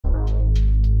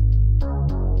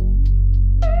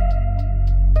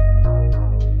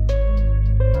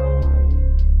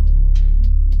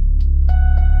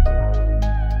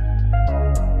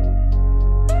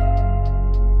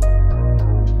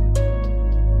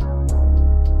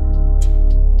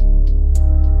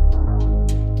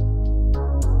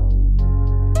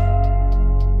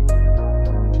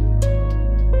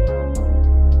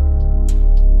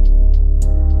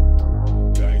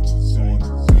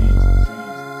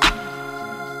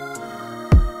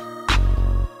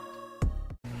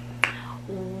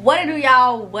What it do,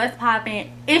 y'all? What's poppin'?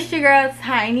 It's your girl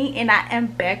Tiny, and I am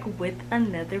back with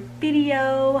another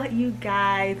video. You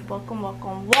guys, welcome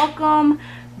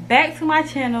back to my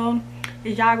channel.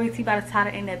 As y'all already see by the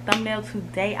title and the thumbnail,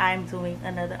 today I am doing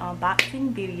another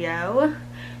unboxing video.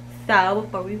 So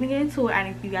before we even get into it, I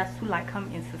need you guys to like,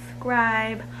 comment, and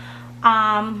subscribe.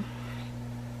 I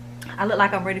look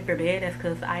like I'm ready for bed. That's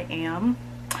because I am.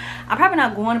 I'm probably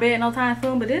not going to bed no time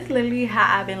soon, but this is literally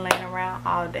how I've been laying around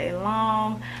all day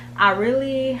long. I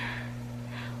really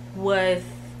was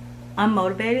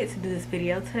unmotivated to do this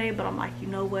video today, but I'm like, you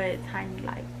know what, Tiny,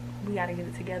 like, we gotta get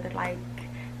it together. Like,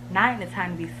 not in the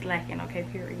time to be slacking, okay,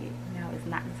 period. No, it's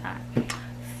not the time.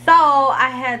 So I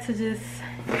had to just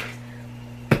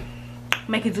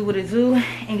make it do what it do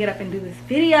and get up and do this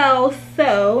video.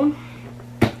 So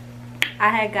I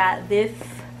had got this,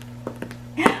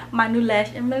 my new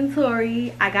lash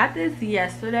inventory. I got this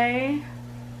yesterday.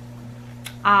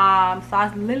 So I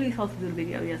was literally supposed to do the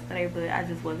video yesterday, but I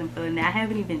just wasn't feeling it. I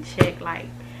haven't even checked like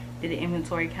did the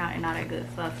inventory count and all that good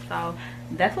stuff. So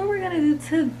that's what we're gonna do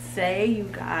today, you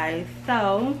guys.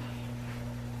 So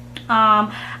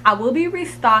I will be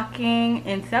restocking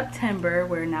in September.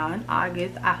 We're now in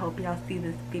August. I hope y'all see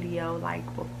this video like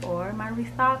before my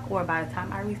restock, or by the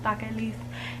time I restock at least,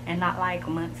 and not like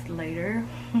months later.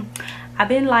 I've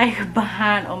been like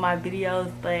behind on my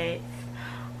videos, but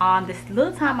this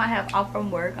little time I have off from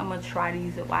work, I'm gonna try to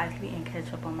use it wisely and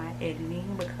catch up on my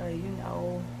editing, because you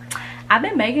know I've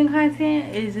been making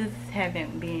content, it just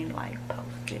haven't been like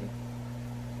posted.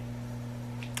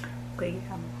 But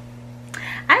yeah,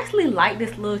 I actually like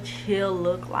this little chill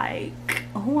look. Like,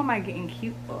 who am I getting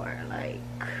cute for? Like,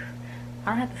 I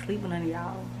don't have to sleep with none of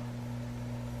y'all.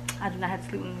 I do not have to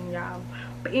sleep with none of y'all.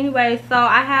 But anyway, so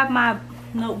I have my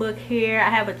notebook here. I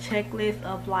have a checklist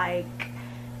of like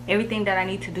everything that I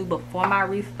need to do before my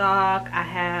restock. I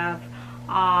have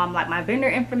like my vendor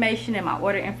information and my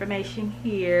order information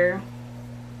here.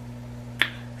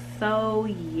 So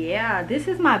yeah, this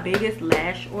is my biggest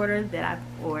lash order that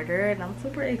I've ordered. I'm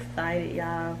super excited,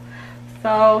 y'all.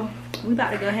 So we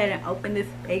about to go ahead and open this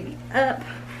baby up.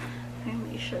 Let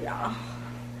me show y'all.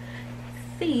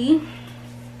 See,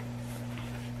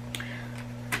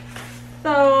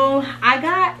 so I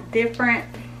got different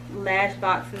lash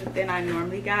boxes than I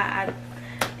normally got.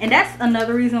 And that's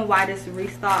another reason why this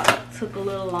restock took a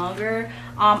little longer.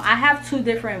 I have two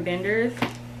different vendors.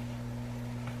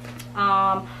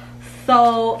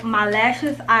 So my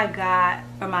lashes I got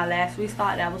for my last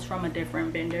restock, that was from a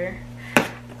different vendor.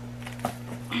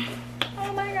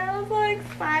 Oh my god, I'm so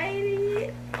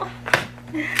excited.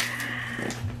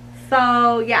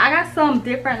 So yeah, I got some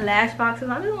different lash boxes.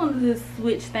 I just wanted to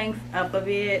switch things up a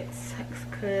bit,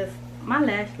 because my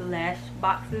lash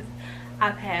boxes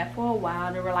I've had for a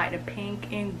while, they were like the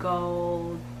pink and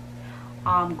gold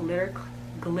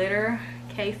glitter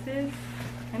cases.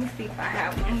 Let me see if I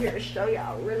have one here to show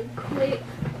y'all really quick.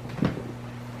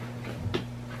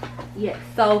 Yes,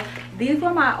 so these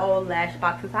were my old lash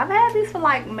boxes. I've had these for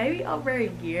like maybe over a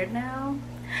year now.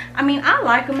 I mean, I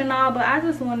like them and all, but I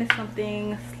just wanted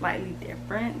something slightly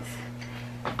different,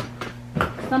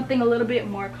 something a little bit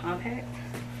more compact.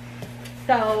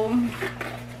 So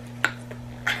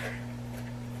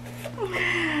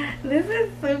this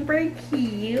is super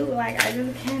cute. Like, I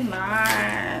just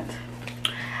cannot.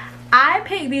 I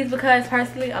picked these because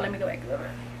personally, oh, let me go back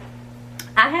over.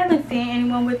 I haven't seen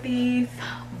anyone with these,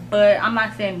 but I'm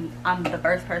not saying I'm the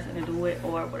first person to do it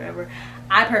or whatever.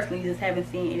 I personally just haven't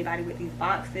seen anybody with these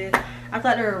boxes. I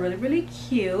thought they were really, really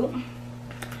cute.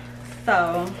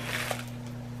 So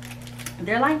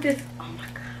they're like this. Oh my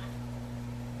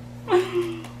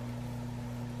god.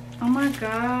 Oh my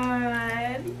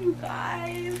god, you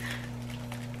guys.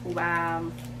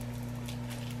 Wow.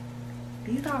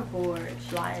 These are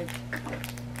gorgeous. Like,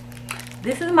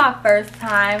 this is my first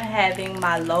time having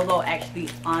my logo actually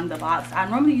on the box. I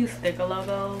normally use sticker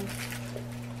logos.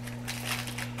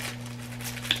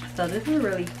 So this is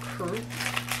really cute.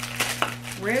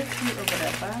 Real cute or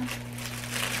whatever.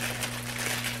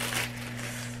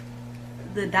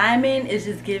 The diamond is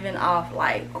just giving off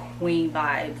like queen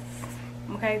vibes.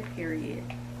 Okay, period.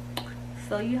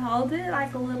 So you hold it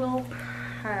like a little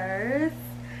purse,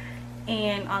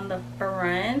 and on the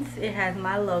front it has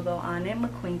my logo on it,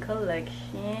 Mcqueen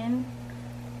collection.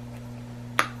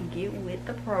 Get with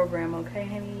the program, okay,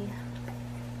 honey?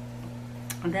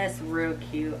 That's real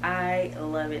cute. I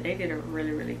love it. They did a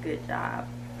really, really good job.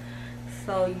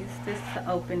 So use this to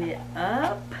open it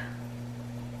up,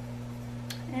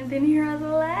 and then here are the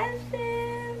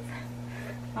lashes.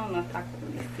 I don't know if I can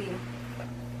really see.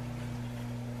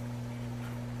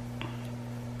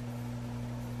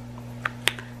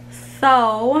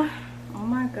 So, oh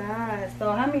my god,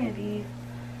 so how many of these?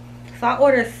 So I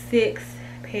ordered 6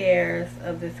 pairs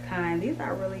of this kind. These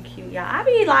are really cute, y'all. I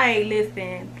be like,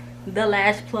 listen, the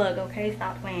lash plug, okay?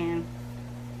 Stop playing.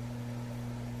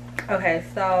 Okay,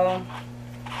 so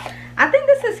I think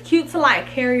this is cute to like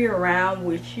carry around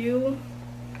with you.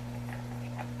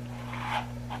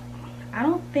 I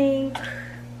don't think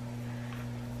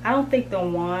the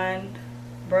wand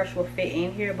brush will fit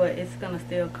in here, but it's gonna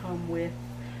still come with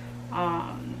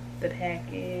the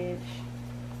package.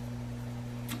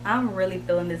 I'm really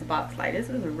feeling this box. Like, this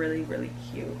is really, really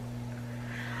cute.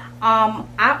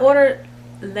 I ordered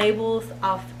labels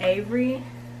off Avery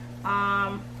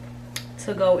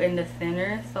to go in the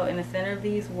center. So in the center of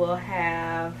these we'll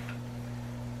have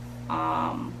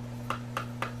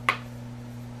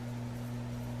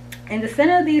in the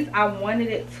center of these, I wanted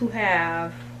it to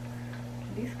have,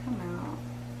 did these come out?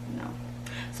 No.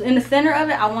 So in the center of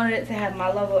it, I wanted it to have my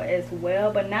logo as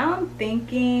well. But now I'm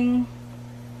thinking,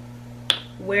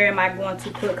 where am I going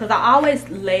to put, because I always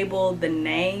label the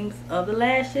names of the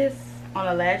lashes on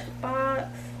a lash box,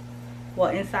 well,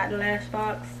 inside the lash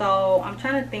box. So I'm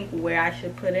trying to think where I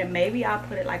should put it. Maybe I'll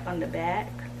put it like on the back,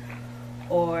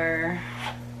 or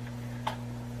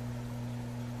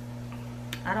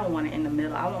I don't want it in the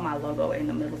middle. I want my logo in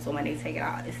the middle, so when they take it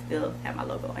out, it still have my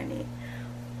logo in it.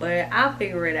 But I'll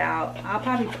figure it out. I'll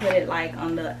probably put it like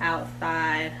on the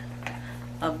outside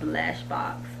of the lash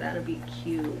box. That'll be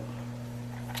cute.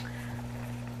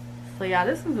 So yeah,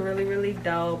 this is really, really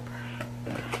dope.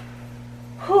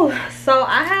 Whew. So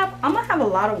I'm gonna have a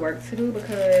lot of work to do,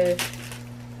 because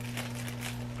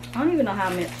I don't even know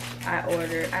how much I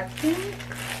ordered. I think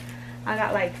I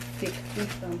got like 60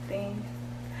 something.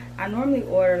 I normally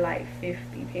order like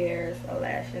 50 pairs of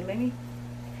lashes. Let me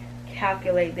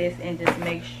calculate this and just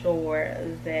make sure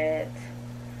that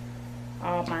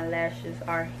all my lashes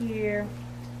are here.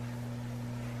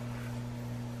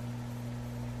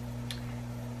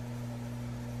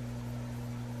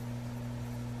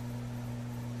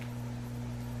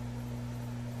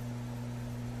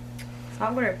 So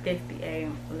I ordered 58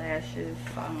 lashes.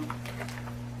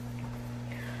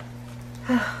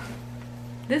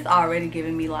 This already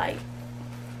giving me like,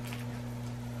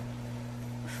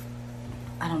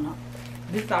 I don't know.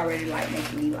 This already like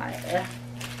making me like,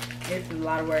 this is a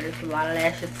lot of work. This is a lot of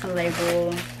lashes to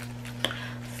label.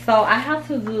 So I have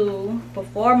to do,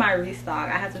 before my restock,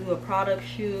 I have to do a product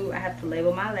shoot. I have to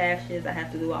label my lashes. I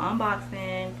have to do an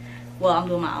unboxing. Well, I'm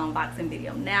doing my unboxing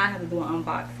video now. I have to do an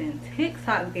unboxing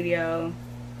TikTok video,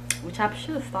 which I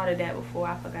should have started that before.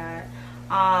 I forgot.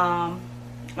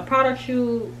 A product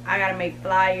shoot. I gotta make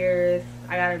flyers.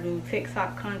 I gotta do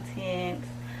TikTok content.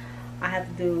 I have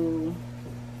to do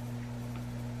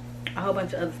a whole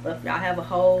bunch of other stuff. Y'all have a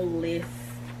whole list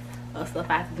of stuff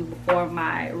I have to do before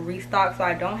my restock. So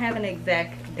I don't have an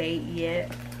exact date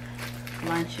yet,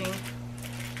 launching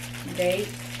date,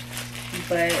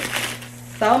 but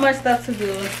so much stuff to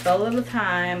do, so little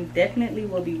time. Definitely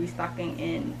will be restocking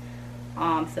in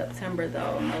September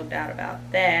though, no doubt about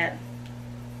that.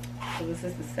 So this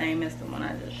is the same as the one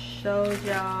I just showed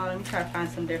y'all. Let me try to find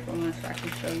some different ones so I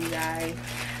can show you guys.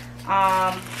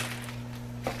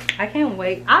 I can't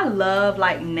wait. I love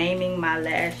like naming my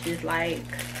lashes. Like,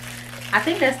 I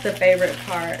think that's the favorite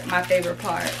part, my favorite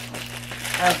part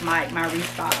of my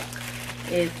restock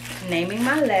is naming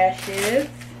my lashes.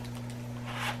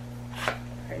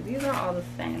 Okay, these are all the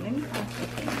same. Let me find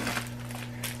something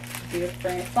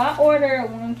different. So I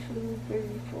ordered 1, 2, 3,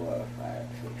 4, 5,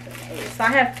 6, 7, 8. So I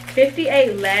have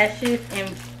 58 lashes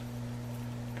in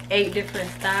 8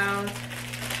 different styles.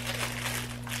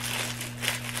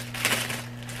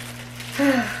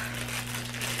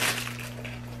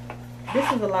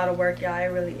 This is a lot of work, y'all. It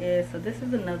really is. So this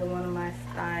is another one of my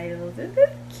styles. This is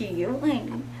cute. I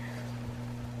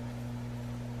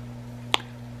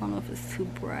don't know if it's too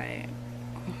bright.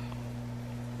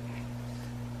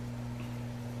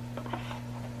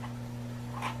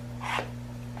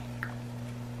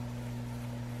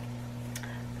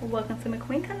 Welcome to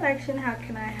Mcqueen collection. How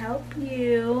can I help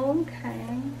you?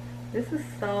 Okay, this is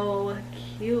so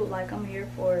cute. Like, I'm here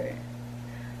for it.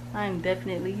 I'm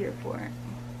definitely here for it.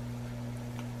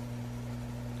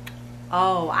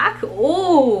 Oh, I could.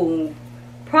 Ooh,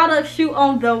 product shoot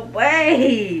on the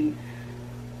way.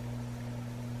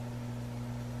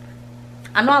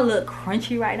 I know I look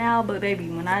crunchy right now, but baby,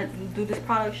 when I do this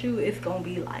product shoot, it's gonna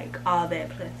be like all that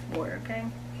plus more. Okay.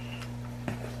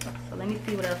 So let me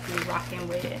see what else we're rocking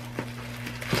with.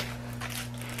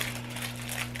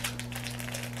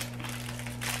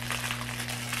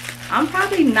 I'm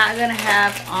probably not gonna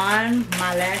have on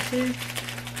my lashes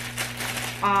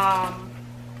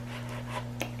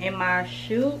in my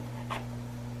shoot.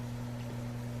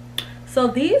 So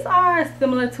these are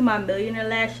similar to my millionaire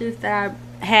lashes that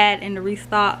I had in the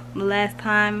restock the last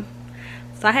time.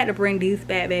 So I had to bring these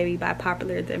back, baby, by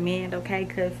popular demand, okay?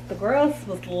 Because the girls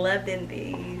was loving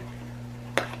these.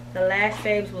 The Lash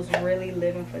babes was really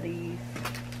living for these.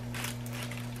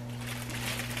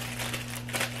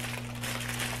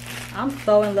 I'm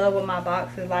so in love with my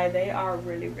boxes. Like, they are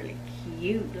really, really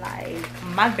cute. Like,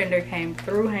 my vendor came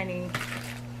through, honey.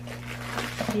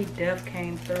 He def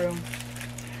came through.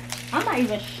 I'm not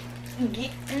even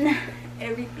getting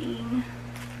everything.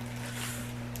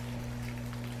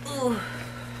 Ooh.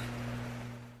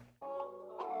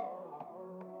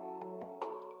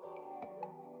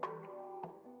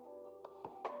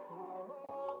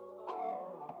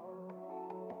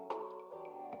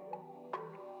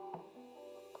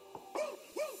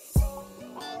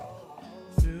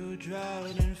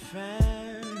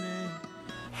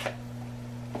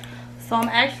 So I'm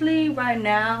actually right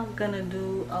now gonna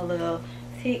do a little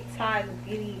TikTok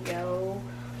video.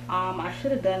 I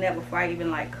should have done that before I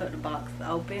even like cut the box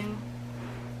open.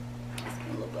 It's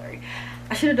getting a little blurry.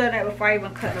 I should have done that before I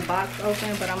even cut the box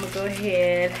open, but I'm gonna go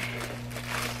ahead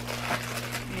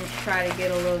and try to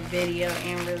get a little video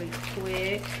in really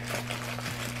quick.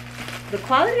 The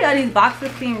quality of these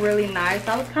boxes seem really nice.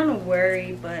 I was kind of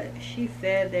worried, but she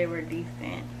said they were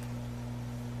decent.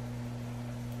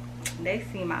 They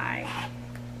seem alright.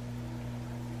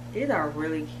 These are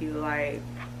really cute. Like,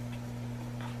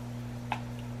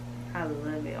 I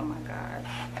love it. Oh my god.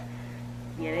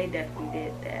 Yeah, they definitely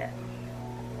did that.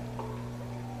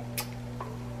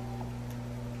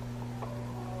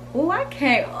 Oh, I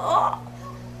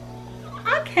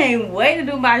can't wait to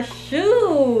do my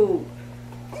shoe.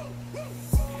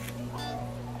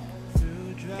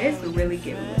 It's really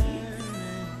giving me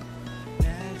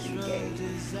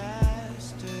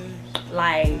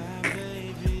like,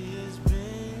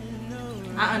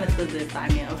 I understood the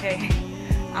assignment, okay?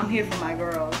 I'm here for my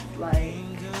girls. Like,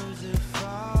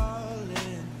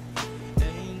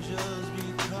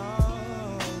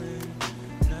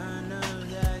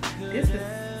 this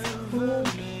is too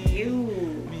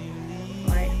cute.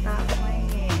 Like, stop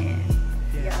playing.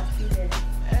 Y'all see that?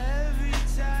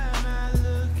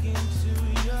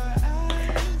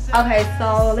 Okay,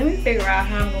 so let me figure out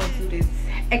how I'm going to do this,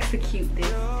 execute this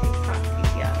TikTok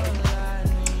video.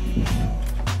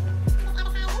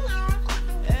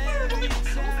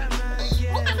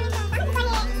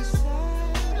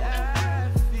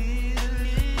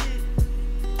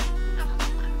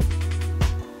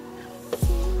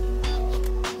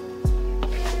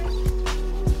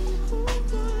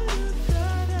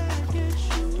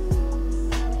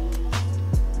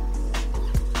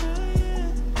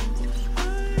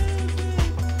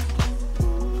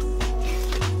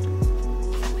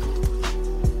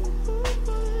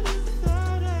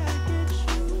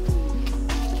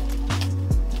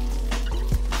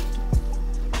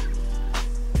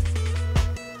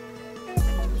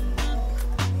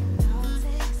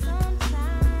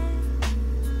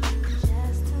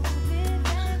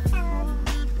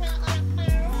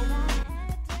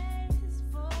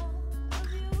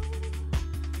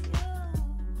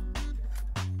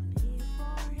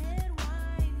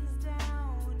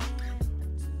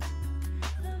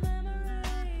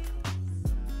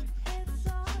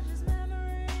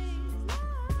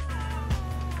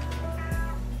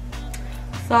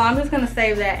 So I'm just gonna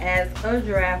save that as a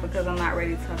draft because I'm not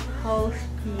ready to post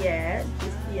yet,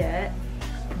 just yet.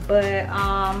 But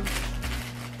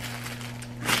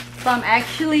so I'm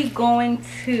actually going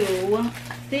to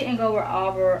sit and go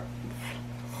over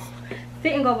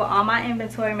all my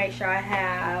inventory, make sure I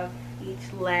have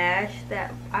each lash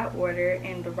that I ordered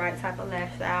and the right type of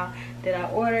lash style that I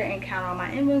ordered, and count all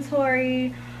my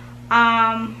inventory.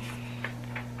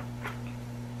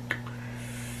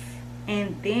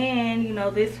 And then, you know,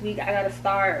 this week I gotta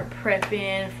start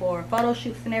prepping for photo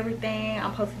shoots and everything.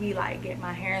 I'm supposed to be like getting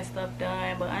my hair and stuff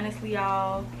done, but honestly,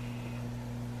 y'all,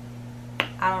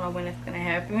 I don't know when it's gonna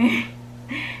happen.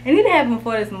 It need to happen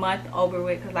before this month over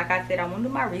with, because like I said, I want to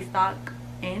do my restock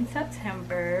in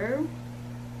September.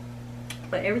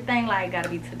 But everything like gotta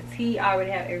be to the T. I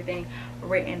already have everything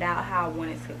written out how I want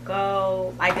it to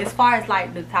go. Like, as far as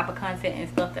like the type of content and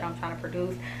stuff that I'm trying to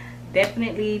produce,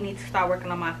 definitely need to start working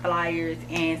on my flyers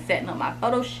and setting up my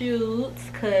photo shoots,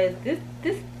 because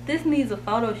this needs a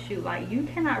photo shoot. Like, you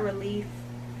cannot release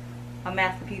a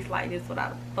masterpiece like this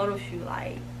without a photo shoot.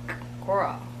 Like,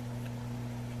 girl.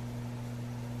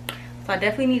 So I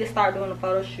definitely need to start doing a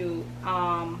photo shoot,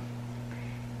 and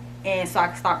so I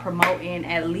can start promoting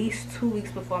at least 2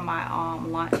 weeks before my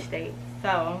launch date.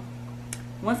 So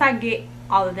once I get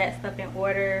all of that stuff in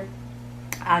order,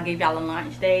 I'll give y'all a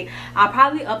launch date. I'll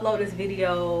probably upload this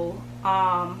video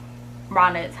around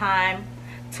that time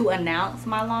to announce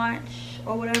my launch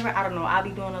or whatever. I don't know. I'll be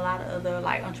doing a lot of other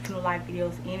like entrepreneur life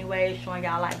videos anyway, showing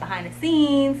y'all like behind the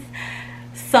scenes,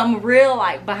 some real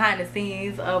like behind the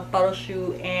scenes of photo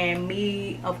shoot, and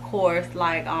me of course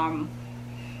like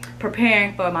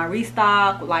preparing for my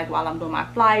restock, like while I'm doing my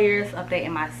flyers,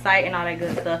 updating my site and all that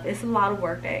good stuff. It's a lot of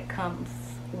work that comes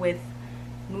with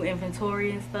new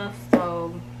inventory and stuff,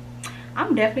 so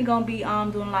I'm definitely gonna be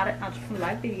doing a lot of entrepreneur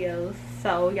life videos,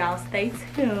 so y'all stay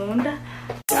tuned.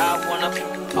 I wanna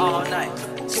all night,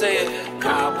 say it.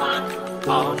 I wanna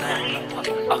all night.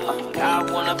 I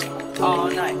wanna all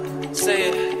night, say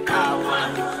it. I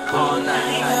wanna all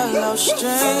night. Hello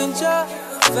stranger,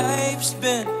 babe's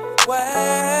been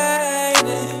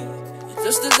waiting.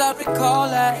 Just as I recall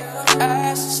that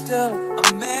ass is still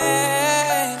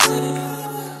amazing.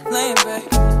 Playing baby,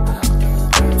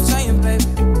 saying baby,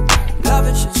 love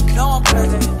it, shit, you know I'm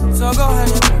playing. So go ahead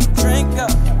and drink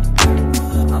up.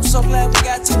 I'm so glad we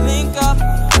got to link up.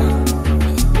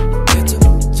 Get to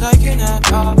taking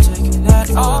that off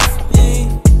me.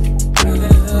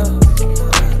 Yeah.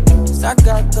 'Cause I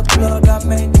got the blood, I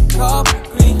made the coffee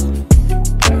green.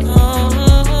 I'm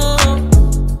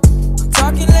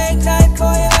talking late night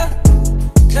for ya.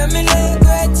 Let me lay a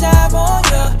great time on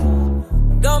ya.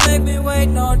 Don't make me wait,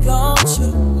 no, don't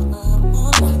you?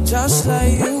 Just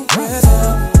like you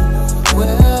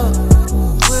will.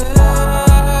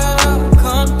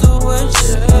 Come through and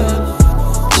chill.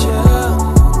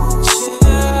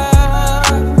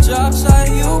 Just like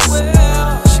you will.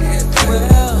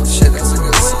 Shit, that's a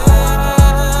good song.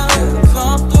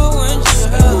 Come through and chill.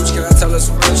 Ooch, can I tell us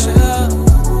some real shit?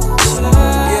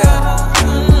 Yeah.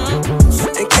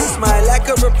 In case my lack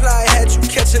of reply had you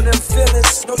catching them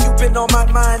feelings. Know you been on my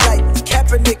mind like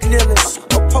Kaepernick kneeling,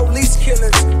 or police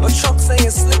killings, or Trump saying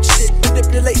slick shit,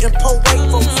 manipulating poor white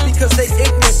folks because they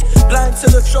ignorant, blind to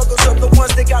the struggles of the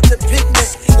ones that got the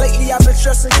pigment. Lately I've been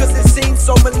stressing cause it seems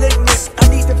so malignant. I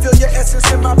need to feel your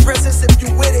essence in my presence. If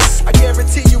you with it, I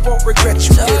guarantee you won't regret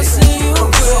you did it. You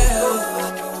will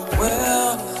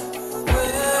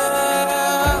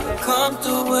come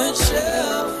through and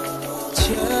chill.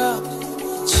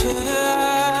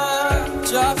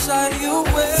 Drops like you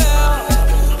will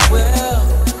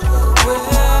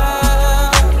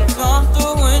come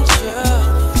through and chill.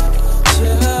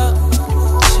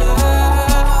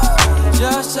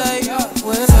 Just say you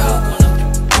will.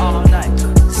 All night,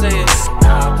 say it.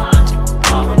 I want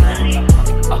all night.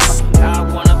 I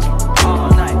want all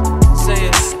night. Say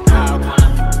it. I want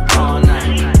all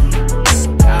night.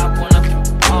 I want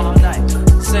all night.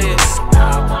 Say it. I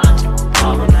want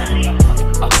all night.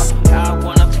 I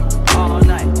want all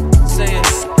night. Say it.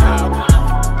 I want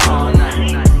all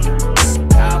night.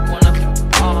 I want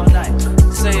all night.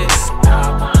 Say it. I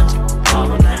want all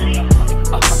night.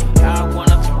 I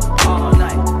want all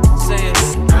night. Say it.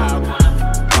 I want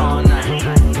all night.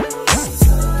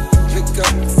 Pick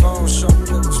up the phone, show me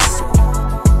it was real.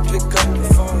 Pick up the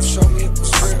phone, show me it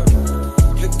was real.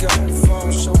 Pick up the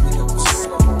phone, show me it was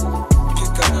real.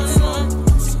 Pick up the phone,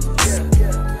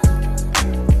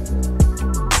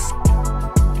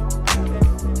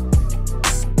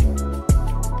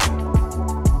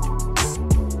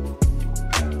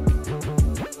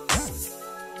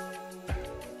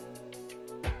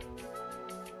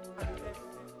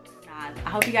 I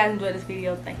hope you guys enjoyed this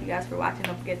video. Thank you guys for watching.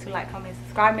 Don't forget to like, comment,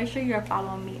 subscribe. Make sure you're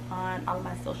following me on all of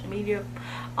my social media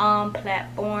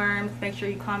platforms. Make sure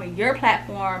you comment your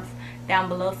platforms down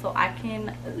below so I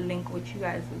can link with you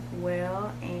guys as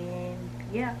well. And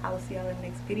yeah, I will see y'all in the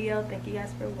next video. Thank you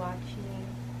guys for watching.